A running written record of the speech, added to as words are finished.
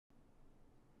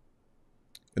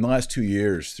In the last 2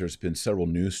 years, there's been several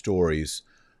news stories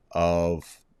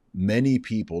of many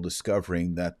people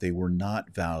discovering that they were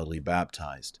not validly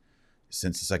baptized.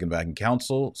 Since the Second Vatican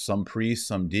Council, some priests,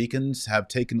 some deacons have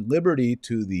taken liberty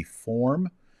to the form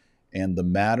and the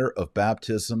matter of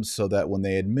baptism so that when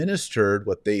they administered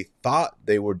what they thought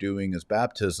they were doing as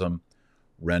baptism,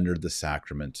 rendered the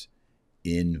sacrament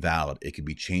invalid. It could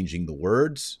be changing the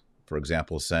words, for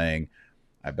example, saying,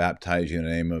 I baptize you in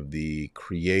the name of the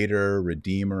Creator,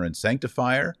 Redeemer, and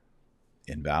Sanctifier,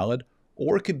 invalid.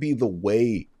 Or it could be the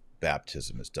way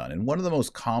baptism is done. And one of the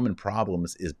most common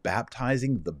problems is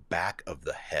baptizing the back of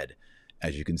the head.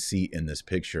 As you can see in this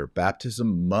picture,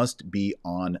 baptism must be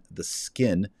on the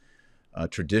skin,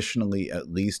 traditionally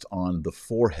at least on the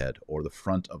forehead or the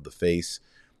front of the face.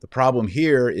 The problem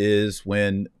here is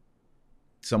when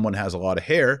someone has a lot of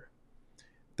hair,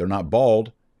 they're not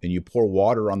bald, and you pour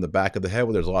water on the back of the head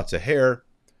where there's lots of hair,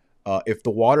 if the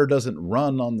water doesn't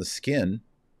run on the skin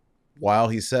while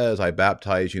he says, I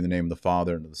baptize you in the name of the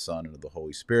Father, and of the Son, and of the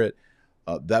Holy Spirit,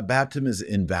 that baptism is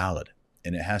invalid.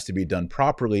 And it has to be done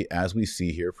properly, as we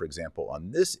see here, for example, on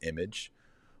this image,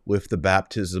 with the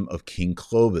baptism of King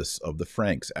Clovis of the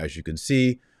Franks. As you can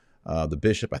see, the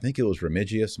bishop, I think it was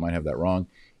Remigius, might have that wrong,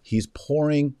 he's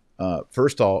pouring,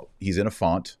 first of all, he's in a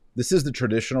font. This is the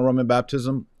traditional Roman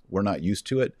baptism. We're not used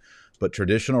to it, but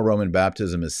traditional Roman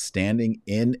baptism is standing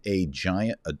in a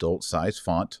giant adult-sized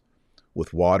font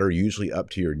with water usually up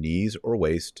to your knees or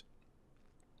waist,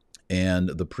 and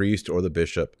the priest or the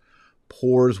bishop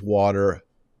pours water,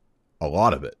 a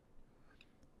lot of it,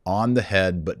 on the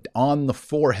head, but on the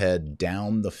forehead,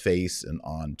 down the face, and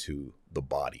onto the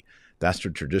body. That's the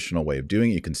traditional way of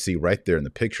doing it. You can see right there in the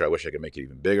picture. I wish I could make it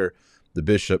even bigger. The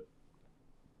bishop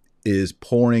is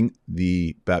pouring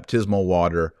the baptismal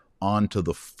water onto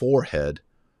the forehead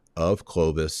of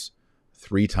Clovis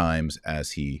 3 times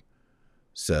as he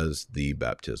says the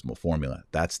baptismal formula.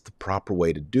 That's the proper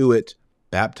way to do it.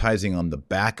 Baptizing on the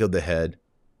back of the head.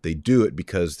 They do it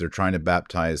because they're trying to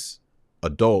baptize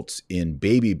adults in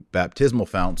baby baptismal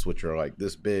founts, which are like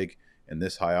this big and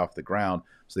this high off the ground.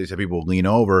 So they have people lean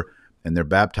over and they're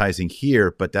baptizing here,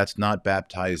 but that's not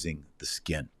baptizing the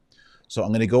skin. So I'm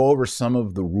going to go over some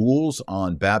of the rules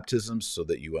on baptism so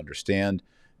that you understand.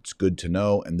 It's good to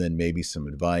know, and then maybe some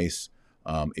advice.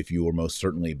 If you were most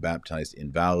certainly baptized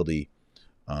invalidly,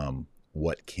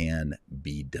 what can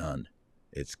be done?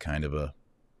 It's kind of a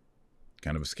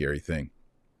scary thing.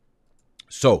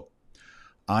 So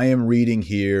I am reading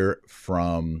here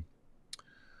from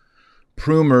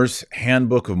Prumer's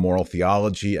Handbook of Moral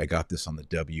Theology. I got this on the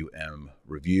WM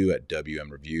Review at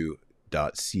wmreview.co.uk.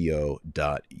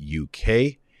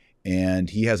 And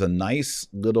he has a nice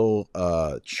little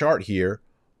chart here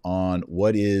on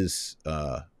what is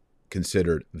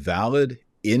considered valid,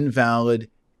 invalid,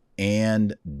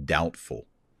 and doubtful.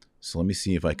 So let me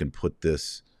see if I can put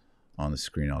this on the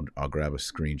screen. I'll grab a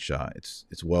screenshot.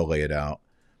 It's well laid out.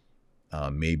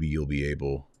 Maybe you'll be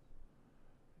able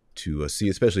to see,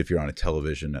 especially if you're on a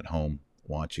television at home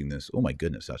watching this. Oh my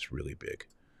goodness, that's really big.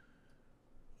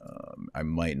 I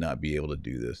might not be able to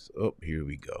do this. Oh, here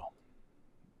we go.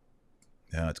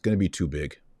 Yeah, it's going to be too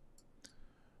big.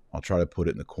 I'll try to put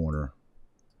it in the corner,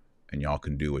 and y'all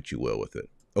can do what you will with it.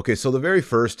 Okay, so the very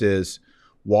first is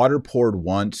water poured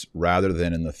once rather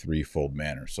than in the threefold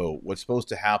manner. So what's supposed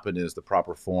to happen is the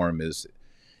proper form is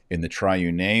in the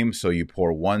triune name. So you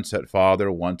pour once at Father,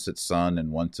 once at Son,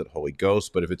 and once at Holy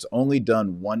Ghost. But if it's only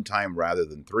done one time rather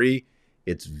than 3,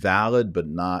 it's valid but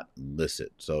not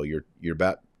licit. So your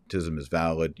baptism is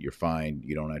valid. You're fine.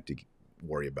 You don't have to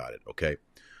worry about it. Okay.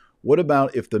 What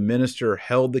about if the minister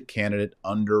held the candidate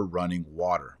under running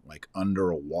water, like under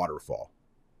a waterfall?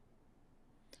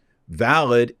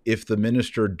 Valid if the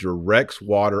minister directs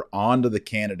water onto the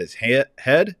candidate's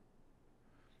head.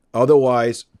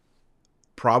 Otherwise,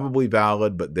 probably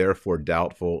valid, but therefore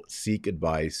doubtful. Seek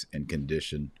advice and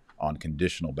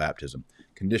conditional baptism.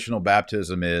 Conditional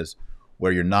baptism is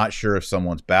where you're not sure if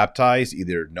someone's baptized.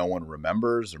 Either no one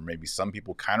remembers, or maybe some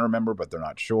people kind of remember, but they're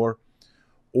not sure.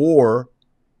 Or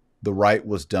the rite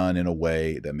was done in a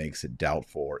way that makes it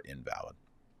doubtful or invalid.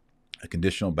 A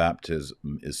conditional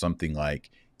baptism is something like,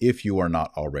 if you are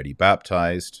not already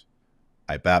baptized,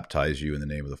 I baptize you in the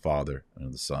name of the Father, and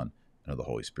of the Son, and of the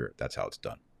Holy Spirit. That's how it's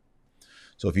done.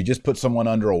 So if you just put someone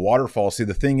under a waterfall, see,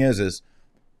 the thing is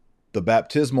the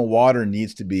baptismal water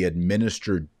needs to be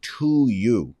administered to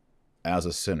you as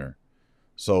a sinner.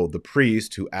 So the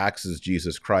priest, who acts as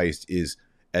Jesus Christ, is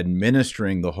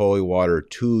administering the holy water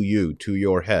to you, to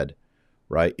your head,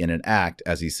 right, in an act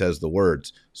as he says the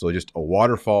words. So just a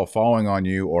waterfall falling on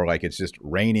you, or like it's just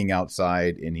raining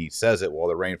outside and he says it while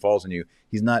the rain falls on you,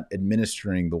 he's not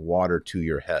administering the water to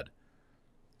your head.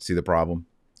 See the problem?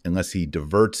 Unless he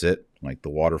diverts it, like the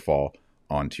waterfall,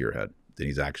 onto your head, then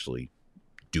he's actually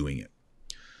doing it.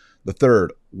 The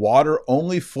third, water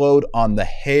only flowed on the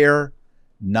hair,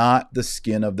 not the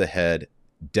skin of the head.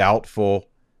 Doubtful.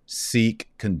 Seek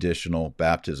conditional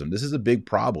baptism. This is a big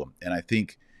problem. And I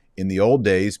think in the old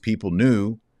days, people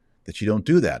knew that you don't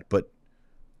do that. But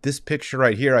this picture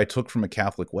right here, I took from a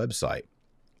Catholic website.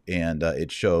 And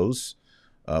it shows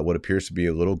what appears to be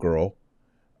a little girl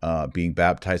being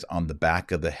baptized on the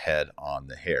back of the head on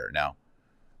the hair. Now,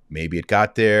 maybe it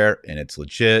got there and it's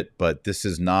legit, but this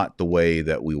is not the way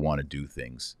that we want to do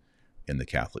things in the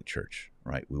Catholic Church,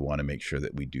 right? We want to make sure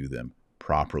that we do them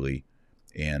properly.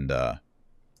 And,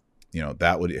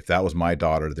 that would, if that was my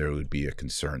daughter, there would be a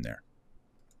concern there.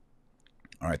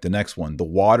 All right, the next one, the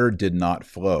water did not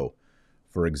flow.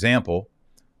 For example,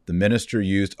 the minister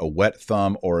used a wet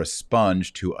thumb or a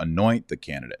sponge to anoint the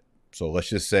candidate. So let's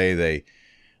just say they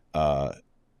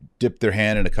dipped their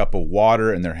hand in a cup of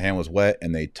water and their hand was wet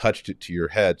and they touched it to your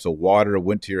head. So water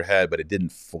went to your head, but it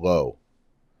didn't flow.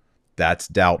 That's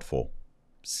doubtful.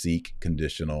 Seek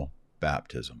conditional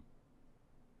baptism.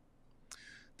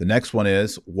 The next one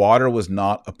is water was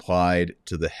not applied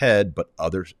to the head, but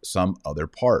some other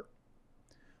part.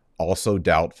 Also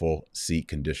doubtful. Seek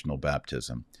conditional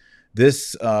baptism.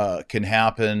 This can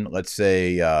happen. Let's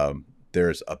say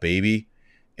there's a baby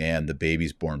and the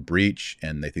baby's born breech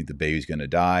and they think the baby's going to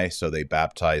die. So they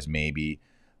baptize maybe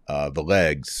the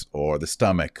legs or the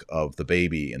stomach of the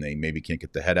baby and they maybe can't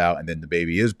get the head out. And then the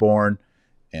baby is born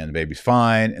and the baby's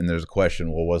fine. And there's a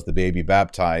question, well, was the baby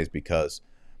baptized? Because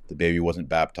the baby wasn't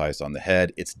baptized on the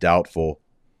head. It's doubtful.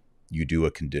 You do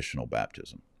a conditional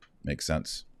baptism. Makes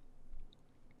sense?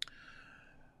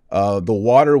 The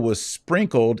water was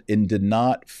sprinkled and did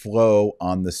not flow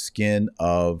on the skin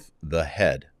of the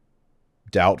head.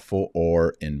 Doubtful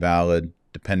or invalid,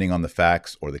 depending on the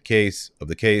facts or the case of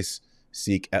the case.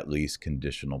 Seek at least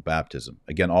conditional baptism.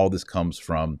 Again, all this comes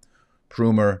from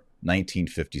Prumer,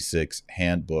 1956,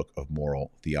 Handbook of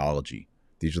Moral Theology.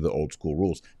 These are the old school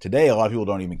rules. Today, a lot of people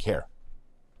don't even care.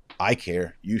 I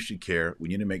care. You should care. We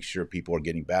need to make sure people are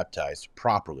getting baptized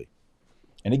properly.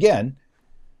 And again,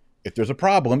 if there's a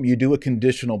problem, you do a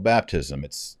conditional baptism.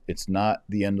 It's not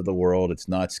the end of the world. It's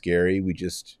not scary. We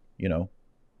just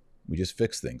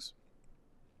fix things.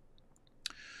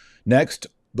 Next,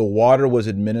 the water was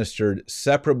administered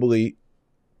separately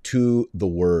to the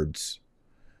words.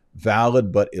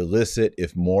 Valid but illicit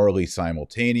if morally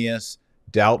simultaneous.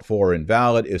 Doubtful or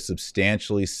invalid if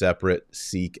substantially separate.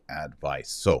 Seek advice.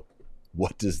 So,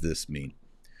 what does this mean?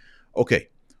 Okay,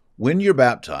 when you're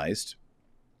baptized,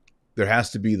 there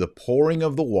has to be the pouring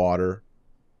of the water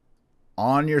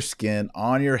on your skin,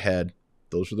 on your head.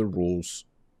 Those are the rules.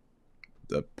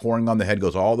 The pouring on the head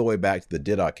goes all the way back to the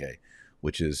Didache,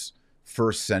 which is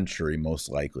 1st century, most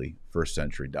likely, 1st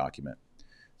century document.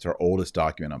 It's our oldest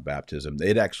document on baptism.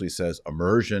 It actually says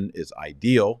immersion is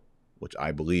ideal, which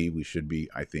I believe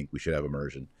I think we should have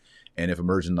immersion. And if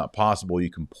immersion is not possible,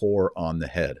 you can pour on the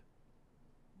head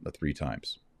 3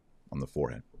 times on the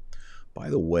forehead. By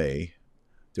the way,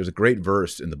 there's a great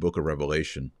verse in the book of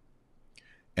Revelation.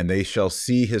 And they shall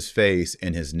see his face,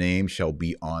 and his name shall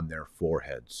be on their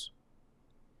foreheads.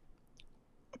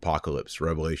 Apocalypse,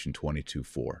 Revelation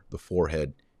 22:4. The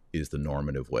forehead is the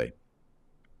normative way.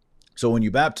 So when you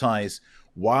baptize,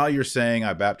 while you're saying,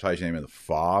 I baptize in the name of the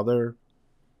Father,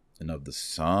 and of the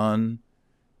Son,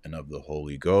 and of the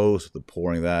Holy Ghost, the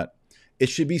pouring of that, it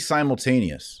should be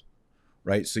simultaneous,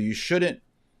 right? So you shouldn't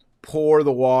pour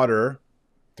the water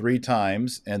 3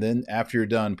 times, and then after you're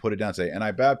done, put it down and say, and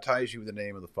I baptize you in the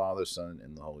name of the Father, Son,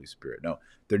 and the Holy Spirit. No,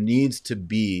 there needs to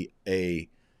be a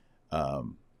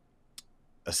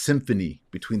symphony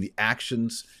between the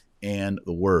actions and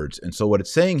the words. And so what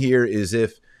it's saying here is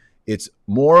if it's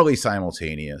morally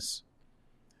simultaneous,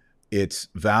 it's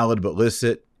valid but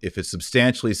illicit. If it's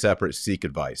substantially separate, seek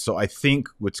advice. So I think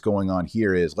what's going on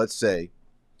here is, let's say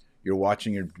you're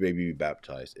watching your baby be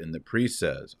baptized, and the priest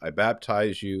says, I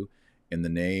baptize you in the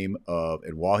name of,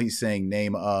 and while he's saying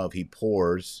name of, he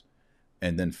pours,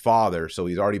 and then Father, so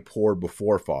he's already poured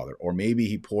before Father, or maybe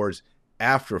he pours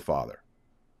after Father,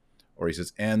 or he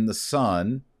says, and the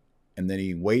Son, and then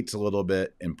he waits a little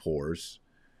bit and pours.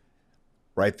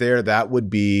 Right there, that would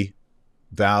be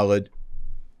valid,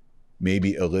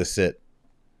 maybe illicit,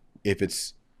 if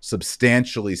it's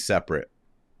substantially separate.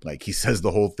 Like he says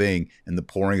the whole thing and the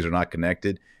pourings are not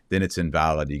connected, then it's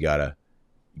invalid. You gotta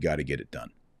get it done.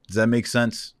 Does that make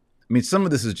sense? I mean, some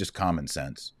of this is just common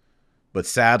sense, but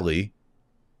sadly,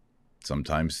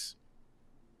 sometimes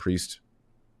priests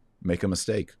make a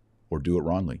mistake or do it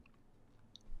wrongly.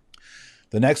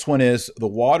 The next one is the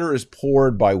water is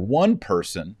poured by one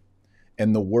person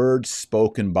and the words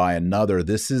spoken by another.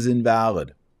 This is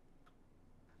invalid.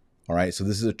 All right, so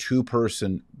this is a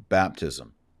two-person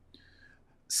baptism.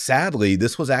 Sadly,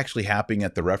 this was actually happening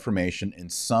at the Reformation in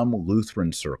some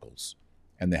Lutheran circles,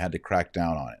 and they had to crack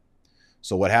down on it.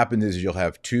 So what happens is you'll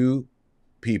have two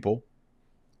people.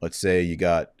 Let's say you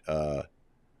got,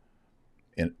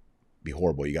 be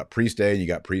horrible, you got priest A and you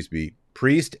got priest B.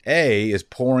 Priest A is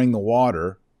pouring the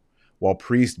water while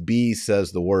priest B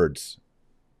says the words.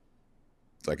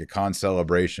 It's like a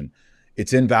concelebration.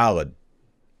 It's invalid.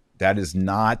 That is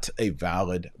not a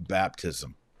valid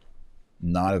baptism.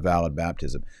 Not a valid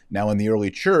baptism. Now, in the early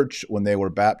church, when they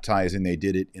were baptizing, they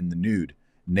did it in the nude,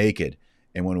 naked.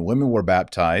 And when women were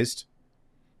baptized,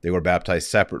 they were baptized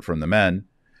separate from the men.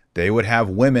 They would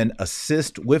have women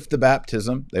assist with the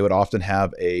baptism. They would often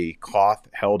have a cloth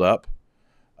held up,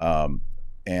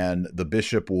 and the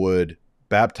bishop would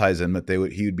baptize them, but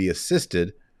he would be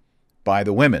assisted by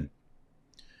the women.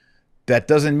 That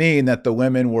doesn't mean that the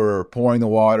women were pouring the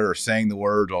water or saying the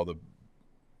words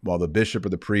while the bishop or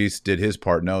the priest did his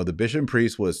part. No, the bishop and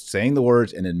priest was saying the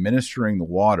words and administering the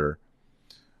water,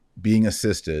 being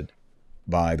assisted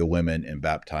by the women and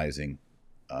baptizing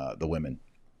the women.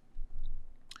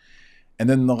 And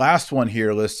then the last one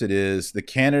here listed is the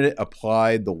candidate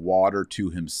applied the water to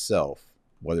himself,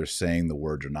 whether saying the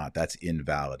words or not. That's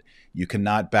invalid. You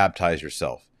cannot baptize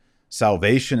yourself.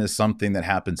 Salvation is something that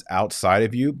happens outside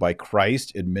of you by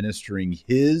Christ administering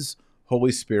his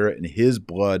Holy Spirit and his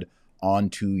blood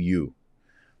onto you.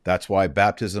 That's why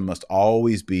baptism must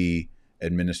always be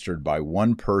administered by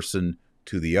one person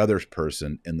to the other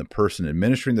person, and the person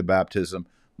administering the baptism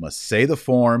must say the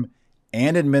form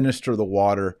and administer the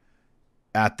water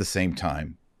at the same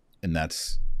time, and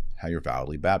that's how you're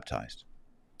validly baptized.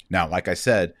 Now, like I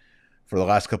said, for the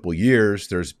last couple of years,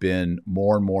 there's been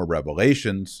more and more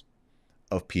revelations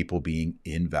of people being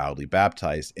invalidly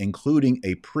baptized, including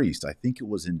a priest. I think it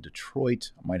was in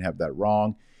Detroit. I might have that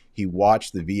wrong. He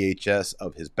watched the VHS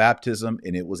of his baptism,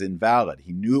 and it was invalid.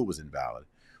 He knew it was invalid,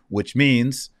 which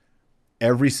means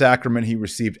every sacrament he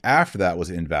received after that was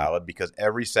invalid, because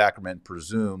every sacrament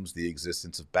presumes the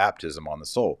existence of baptism on the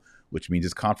soul, which means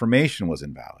his confirmation was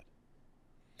invalid.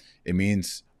 It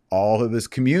means all of his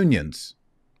communions.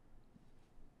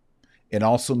 It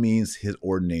also means his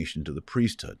ordination to the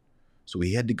priesthood. So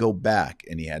he had to go back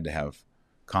and he had to have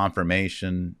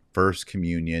confirmation, first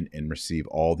communion, and receive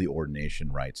all the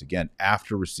ordination rites again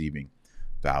after receiving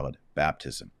valid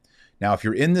baptism. Now, if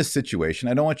you're in this situation,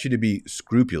 I don't want you to be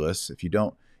scrupulous. If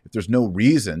there's no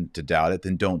reason to doubt it,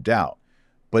 then don't doubt.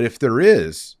 But if there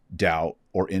is doubt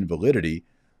or invalidity,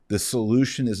 the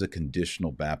solution is a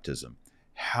conditional baptism.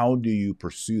 How do you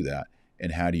pursue that,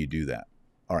 and how do you do that?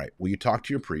 All right, well, you talk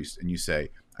to your priest and you say,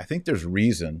 I think there's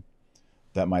reason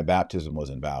that my baptism was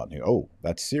invalid. And you go, oh,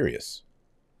 that's serious.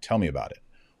 Tell me about it.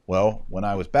 Well, when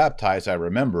I was baptized, I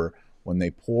remember when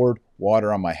they poured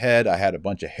water on my head, I had a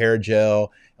bunch of hair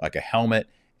gel, like a helmet,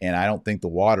 and I don't think the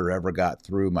water ever got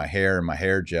through my hair and my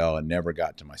hair gel and never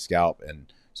got to my scalp.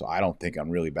 And so I don't think I'm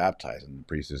really baptized. And the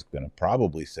priest is going to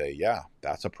probably say, yeah,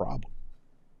 that's a problem.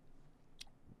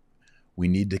 We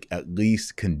need to at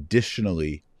least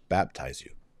conditionally baptize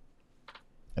you.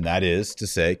 And that is to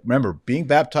say, remember, being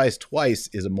baptized twice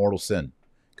is a mortal sin.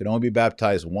 You can only be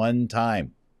baptized one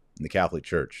time in the Catholic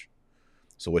Church.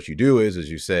 So what you do is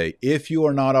you say, if you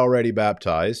are not already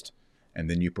baptized, and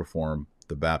then you perform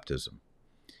the baptism.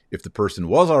 If the person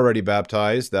was already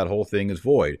baptized, that whole thing is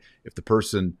void. If the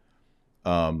person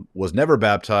was never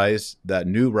baptized, that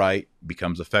new rite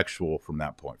becomes effectual from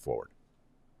that point forward.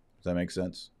 Does that make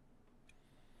sense?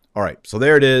 All right, so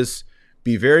there it is.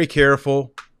 Be very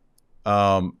careful.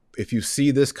 If you see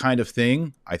this kind of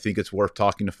thing, I think it's worth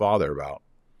talking to Father about.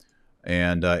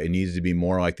 And it needs to be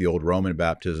more like the old Roman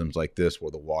baptisms like this,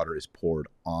 where the water is poured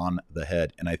on the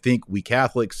head. And I think we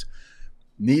Catholics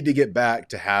need to get back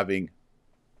to having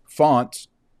fonts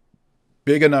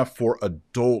big enough for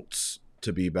adults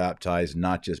to be baptized,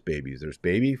 not just babies. There's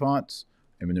baby fonts,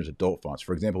 and then there's adult fonts.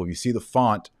 For example, if you see the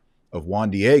font of Juan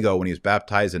Diego when he was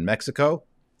baptized in Mexico,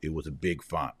 it was a big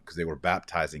font because they were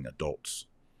baptizing adults.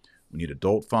 We need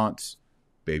adult fonts,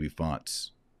 baby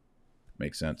fonts.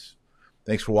 Makes sense?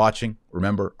 Thanks for watching.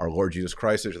 Remember, our Lord Jesus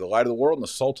Christ is the light of the world and the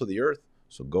salt of the earth.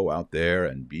 So go out there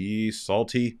and be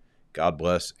salty. God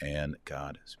bless and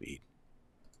Godspeed.